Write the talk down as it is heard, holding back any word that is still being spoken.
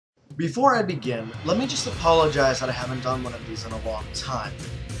Before I begin, let me just apologize that I haven't done one of these in a long time.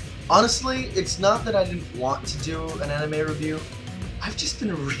 Honestly, it's not that I didn't want to do an anime review. I've just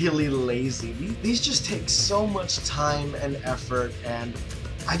been really lazy. These just take so much time and effort, and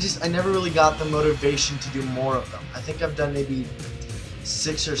I never really got the motivation to do more of them. I think I've done maybe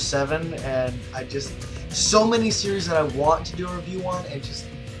 6 or 7, and so many series that I want to do a review on, and just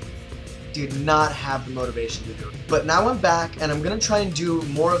did not have the motivation to do it. But now I'm back, and I'm gonna try and do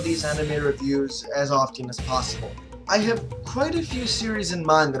more of these anime reviews as often as possible. I have quite a few series in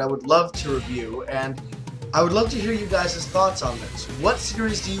mind that I would love to review, and I would love to hear you guys' thoughts on this. What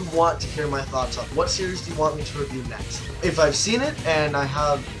series do you want to hear my thoughts on? What series do you want me to review next? If I've seen it and I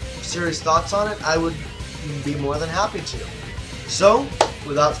have serious thoughts on it, I would be more than happy to. So,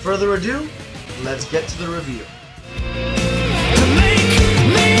 without further ado, let's get to the review.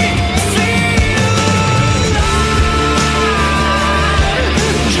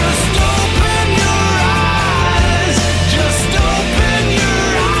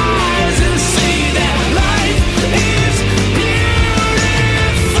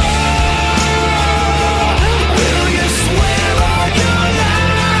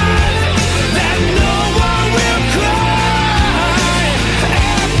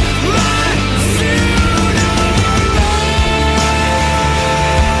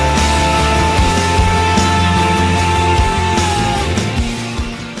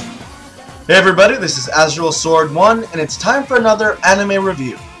 Hey everybody, this is Azrael Sword 1, and it's time for another anime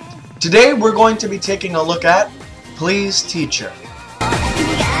review. Today we're going to be taking a look at Please Teacher.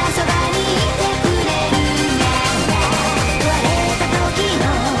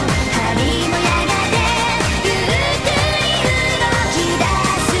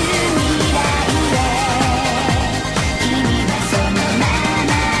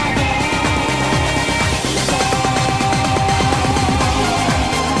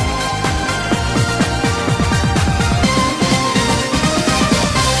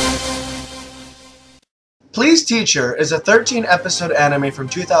 Please Teacher is a 13-episode anime from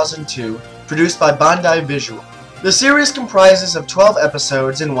 2002, produced by Bandai Visual. The series comprises of 12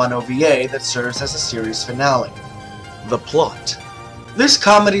 episodes and 1 OVA that serves as a series finale. The plot. This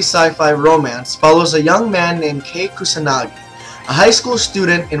comedy sci-fi romance follows a young man named Kei Kusanagi, a high school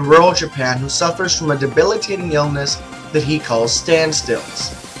student in rural Japan who suffers from a debilitating illness that he calls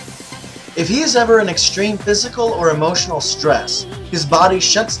standstills. If he is ever in extreme physical or emotional stress, his body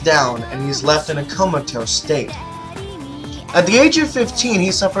shuts down and he is left in a comatose state. At the age of 15, he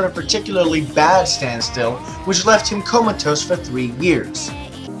suffered a particularly bad standstill, which left him comatose for 3 years.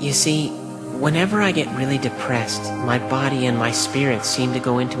 You see, whenever I get really depressed, my body and my spirit seem to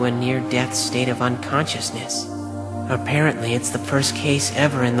go into a near-death state of unconsciousness. Apparently, it's the first case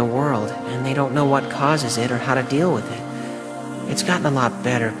ever in the world, and they don't know what causes it or how to deal with it. It's gotten a lot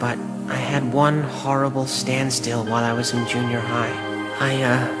better, but I had one horrible standstill while I was in junior high.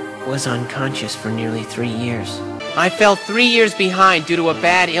 I was unconscious for nearly 3 years. I fell 3 years behind due to a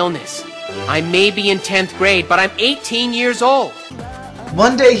bad illness. I may be in 10th grade, but I'm 18 years old.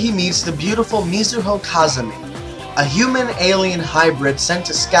 One day he meets the beautiful Mizuho Kazami, a human-alien hybrid sent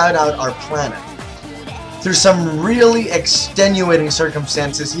to scout out our planet. Through some really extenuating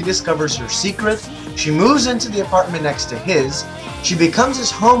circumstances, he discovers her secret, she moves into the apartment next to his, she becomes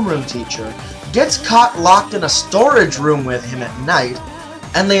his homeroom teacher, gets caught locked in a storage room with him at night,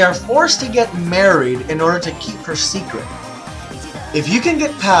 and they are forced to get married in order to keep her secret. If you can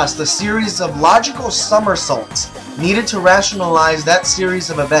get past the series of logical somersaults needed to rationalize that series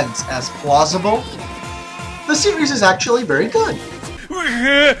of events as plausible, the series is actually very good.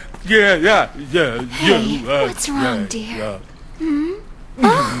 Hey, what's wrong, dear?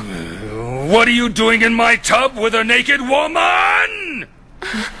 What are you doing in my tub with a naked woman?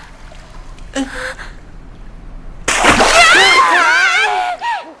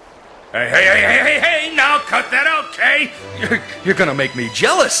 Hey, now cut that out, Kay. You're gonna make me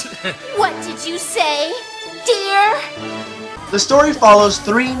jealous. What did you say, dear? The story follows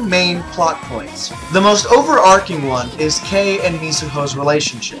 3 main plot points. The most overarching one is Kei and Mizuho's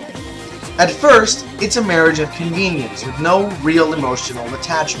relationship. At first, it's a marriage of convenience with no real emotional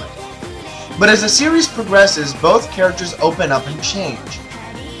attachment. But as the series progresses, both characters open up and change.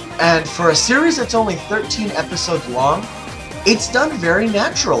 And for a series that's only 13 episodes long, it's done very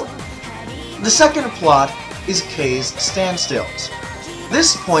naturally. The second plot is Kei's standstills.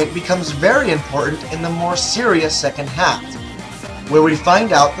 This point becomes very important in the more serious second half, where we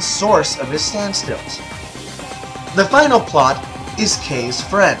find out the source of his standstills. The final plot is Kei's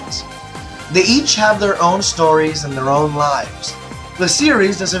friends. They each have their own stories and their own lives. The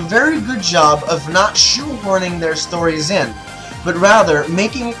series does a very good job of not shoehorning their stories in, but rather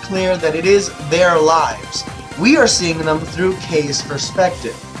making it clear that it is their lives. We are seeing them through Kei's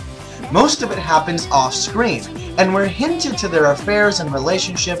perspective. Most of it happens off-screen, and we're hinted to their affairs and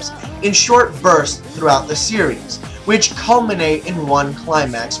relationships in short bursts throughout the series, which culminate in one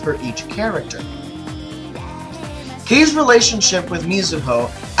climax for each character. Kei's relationship with Mizuho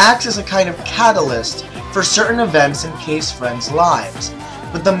acts as a kind of catalyst for certain events in Kei's friends' lives,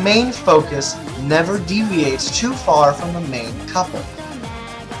 but the main focus never deviates too far from the main couple.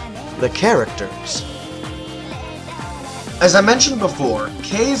 The characters. As I mentioned before,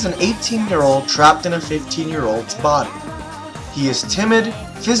 Kei is an 18-year-old trapped in a 15-year-old's body. He is timid,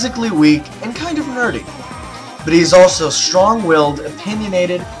 physically weak, and kind of nerdy. But he is also strong-willed,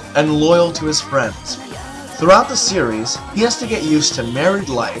 opinionated, and loyal to his friends. Throughout the series, he has to get used to married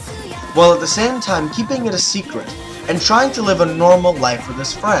life, while at the same time keeping it a secret and trying to live a normal life with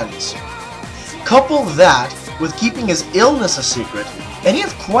his friends. Couple that with keeping his illness a secret, and you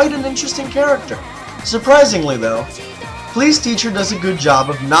have quite an interesting character. Surprisingly though, Please Teacher does a good job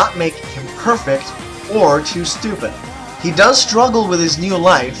of not making him perfect or too stupid. He does struggle with his new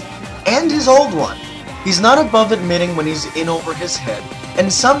life, and his old one. He's not above admitting when he's in over his head,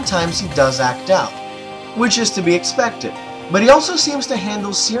 and sometimes he does act out, which is to be expected. But he also seems to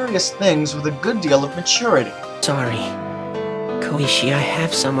handle serious things with a good deal of maturity. Sorry, Koishi, I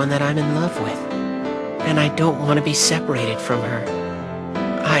have someone that I'm in love with, and I don't want to be separated from her.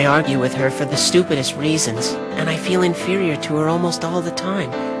 I argue with her for the stupidest reasons, and I feel inferior to her almost all the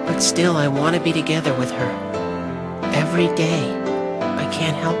time, but still I want to be together with her. Every day. I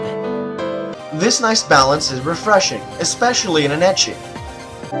can't help it. This nice balance is refreshing, especially in an ecchi.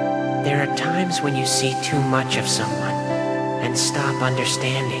 There are times when you see too much of someone, and stop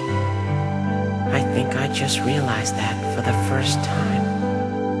understanding. I think I just realized that for the first time.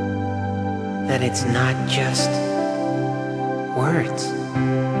 That it's not just words.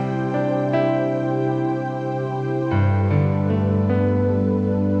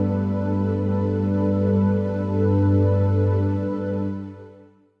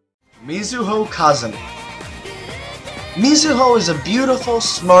 Mizuho Kazami. Mizuho is a beautiful,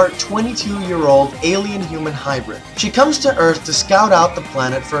 smart 22-year-old alien-human hybrid. She comes to Earth to scout out the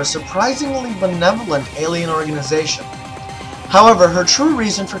planet for a surprisingly benevolent alien organization. However, her true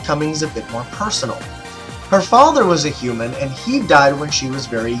reason for coming is a bit more personal. Her father was a human and he died when she was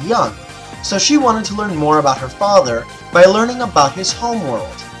very young, so she wanted to learn more about her father by learning about his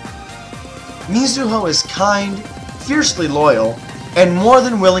homeworld. Mizuho is kind, fiercely loyal, and more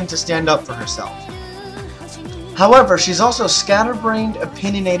than willing to stand up for herself. However, she's also scatterbrained,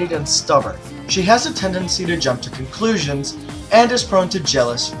 opinionated, and stubborn. She has a tendency to jump to conclusions and is prone to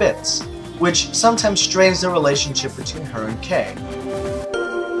jealous fits, which sometimes strains the relationship between her and Kei.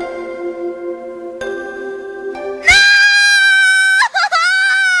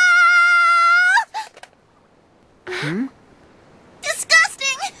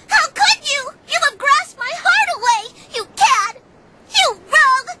 Disgusting! How could you? You have grasped my heart away! You cad! You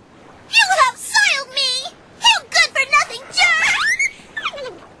rogue! You have soiled me! You good-for-nothing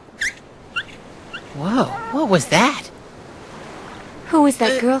jerk! Whoa, what was that? Who was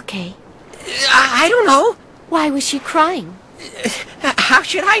that girl, Kei? I don't know. Why was she crying? How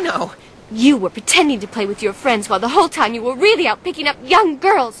should I know? You were pretending to play with your friends while the whole time you were really out picking up young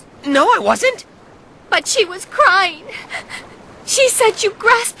girls. No, I wasn't. But she was crying. She said you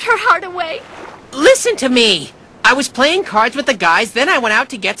grasped her heart away. Listen to me. I was playing cards with the guys, then I went out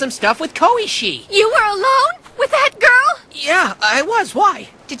to get some stuff with Koishi. You were alone with that girl? Yeah, I was. Why?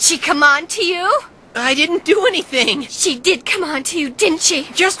 Did she come on to you? I didn't do anything. She did come on to you, didn't she?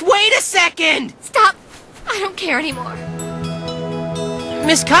 Just wait a second. Stop. I don't care anymore.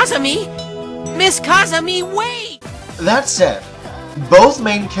 Miss Kazami! Miss Kazami, wait! That said, both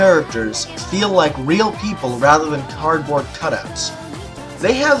main characters feel like real people rather than cardboard cutouts.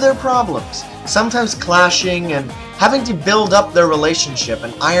 They have their problems, sometimes clashing and having to build up their relationship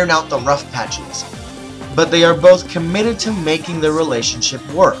and iron out the rough patches. But they are both committed to making their relationship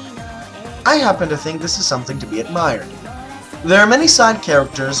work. I happen to think this is something to be admired. There are many side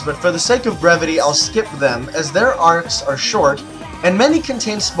characters, but for the sake of brevity I'll skip them as their arcs are short and many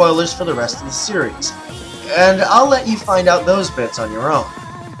contain spoilers for the rest of the series. And I'll let you find out those bits on your own.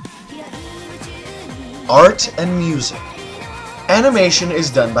 Art and music. Animation is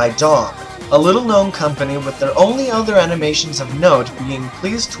done by Dawn, a little-known company with their only other animations of note being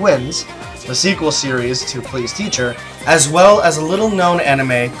Please Twins, the sequel series to Please Teacher, as well as a little-known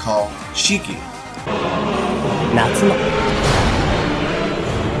anime called Shiki. Natsumo.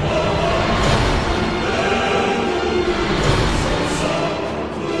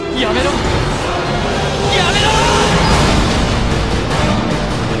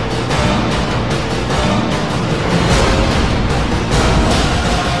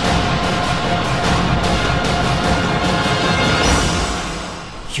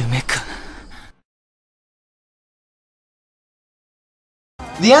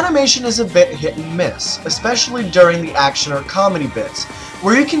 The animation is a bit hit and miss, especially during the action or comedy bits,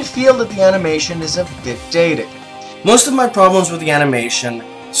 where you can feel that the animation is a bit dated. Most of my problems with the animation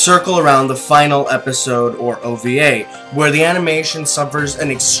circle around the final episode or OVA, where the animation suffers an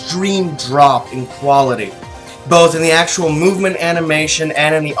extreme drop in quality, both in the actual movement animation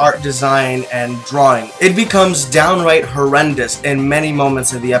and in the art design and drawing. It becomes downright horrendous in many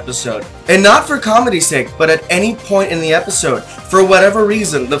moments of the episode. And not for comedy's sake, but at any point in the episode, for whatever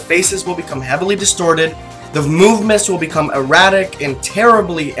reason, the faces will become heavily distorted, the movements will become erratic and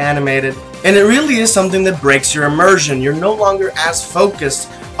terribly animated, and it really is something that breaks your immersion. You're no longer as focused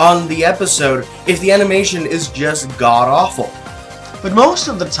on the episode if the animation is just god-awful. But most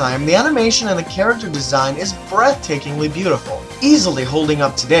of the time, the animation and the character design is breathtakingly beautiful, easily holding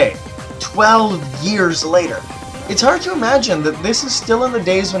up today, 12 years later. It's hard to imagine that this is still in the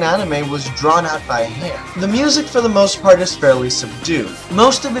days when anime was drawn out by hand. The music for the most part is fairly subdued.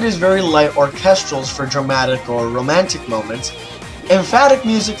 Most of it is very light orchestrals for dramatic or romantic moments, emphatic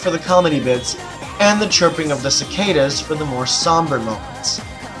music for the comedy bits, and the chirping of the cicadas for the more somber moments.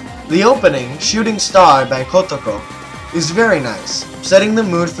 The opening, Shooting Star by Kotoko, is very nice, setting the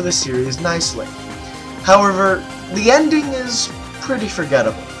mood for the series nicely. However, the ending is pretty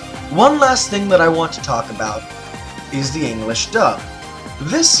forgettable. One last thing that I want to talk about is the English dub.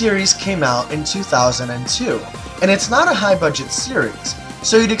 This series came out in 2002, and it's not a high-budget series,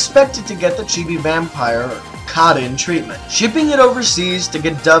 so you'd expect it to get the chibi vampire or Karin treatment. Shipping it overseas to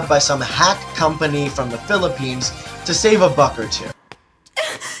get dubbed by some hack company from the Philippines to save a buck or two.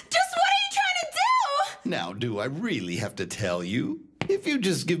 Now, do I really have to tell you? If you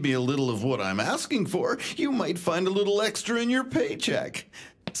just give me a little of what I'm asking for, you might find a little extra in your paycheck.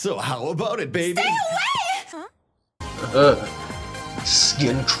 So how about it, baby? Stay away!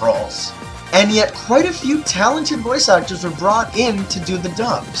 Skin crawls. And yet quite a few talented voice actors were brought in to do the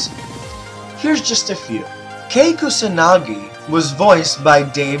dubs. Here's just a few. Kei Kusanagi was voiced by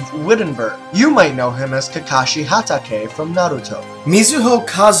Dave Wittenberg. You might know him as Kakashi Hatake from Naruto. Mizuho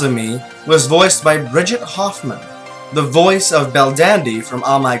Kazumi was voiced by Bridget Hoffman, the voice of Belldandy from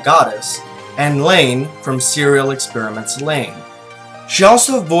Oh My Goddess, and Lane from Serial Experiments Lane. She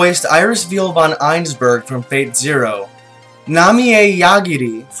also voiced Iris Veal von Einsberg from Fate Zero, Namie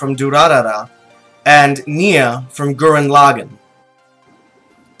Yagiri from Durarara, and Nia from Gurren Lagann.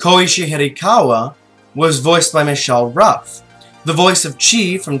 Koichi Hirakawa was voiced by Michelle Ruff, the voice of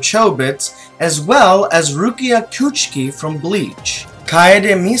Chi from Chobits, as well as Rukia Kuchiki from Bleach.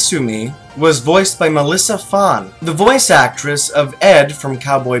 Kaede Misumi was voiced by Melissa Fan, the voice actress of Ed from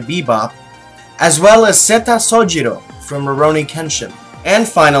Cowboy Bebop, as well as Seta Sojiro from Rurouni Kenshin. And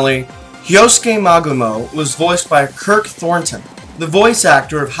finally, Hyosuke Magumo was voiced by Kirk Thornton, the voice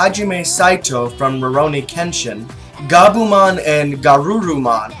actor of Hajime Saito from Rurouni Kenshin, Gabumon and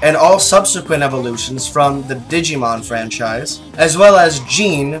Garurumon, and all subsequent evolutions from the Digimon franchise, as well as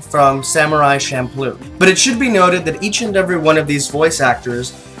Jean from Samurai Champloo. But it should be noted that each and every one of these voice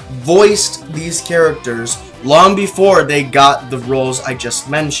actors voiced these characters long before they got the roles I just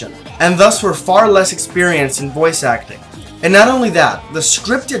mentioned, and thus were far less experienced in voice acting. And not only that, the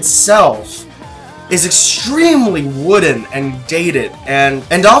script itself is extremely wooden and dated,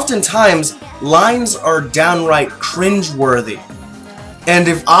 and oftentimes lines are downright cringeworthy. And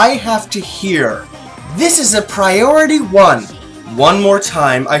if I have to hear, "This is a priority one more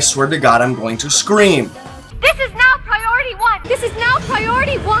time, I swear to God I'm going to scream. This is now priority one. This is now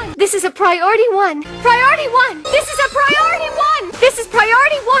priority one. This is a priority one. Priority one. This is a priority one. This is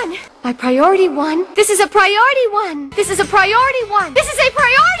priority one. My priority one. This is a priority one. This is a priority one. This is a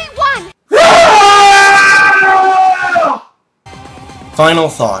priority one. Final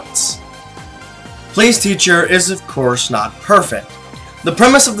thoughts. Please Teacher is of course not perfect. The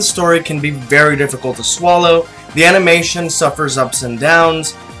premise of the story can be very difficult to swallow, the animation suffers ups and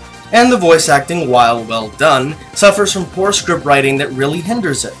downs, and the voice acting, while well done, suffers from poor script writing that really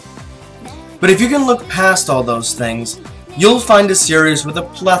hinders it. But if you can look past all those things, you'll find a series with a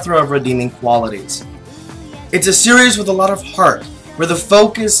plethora of redeeming qualities. It's a series with a lot of heart, where the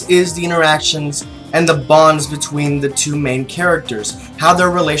focus is the interactions and the bonds between the two main characters, how their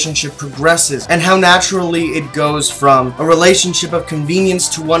relationship progresses, and how naturally it goes from a relationship of convenience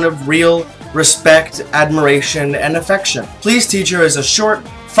to one of real respect, admiration, and affection. Please Teacher is a short,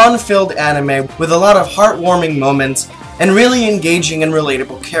 fun-filled anime with a lot of heartwarming moments and really engaging and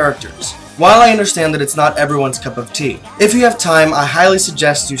relatable characters. While I understand that it's not everyone's cup of tea, if you have time, I highly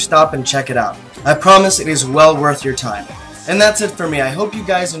suggest you stop and check it out. I promise it is well worth your time. And that's it for me. I hope you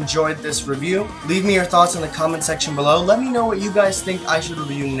guys enjoyed this review. Leave me your thoughts in the comment section below. Let me know what you guys think I should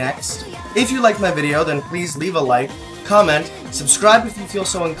review next. If you liked my video, then please leave a like, comment, subscribe if you feel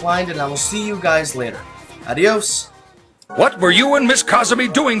so inclined, and I will see you guys later. Adios. What were you and Miss Kazumi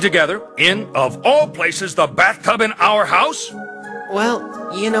doing together in, of all places, the bathtub in our house? Well,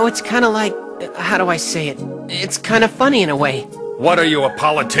 you know, it's kind of like... how do I say it? It's kind of funny in a way. What are you, a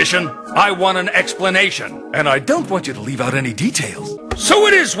politician? I want an explanation, and I don't want you to leave out any details. So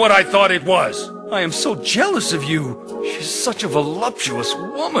it is what I thought it was. I am so jealous of you. She's such a voluptuous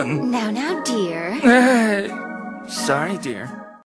woman. Now, dear. Sorry, dear.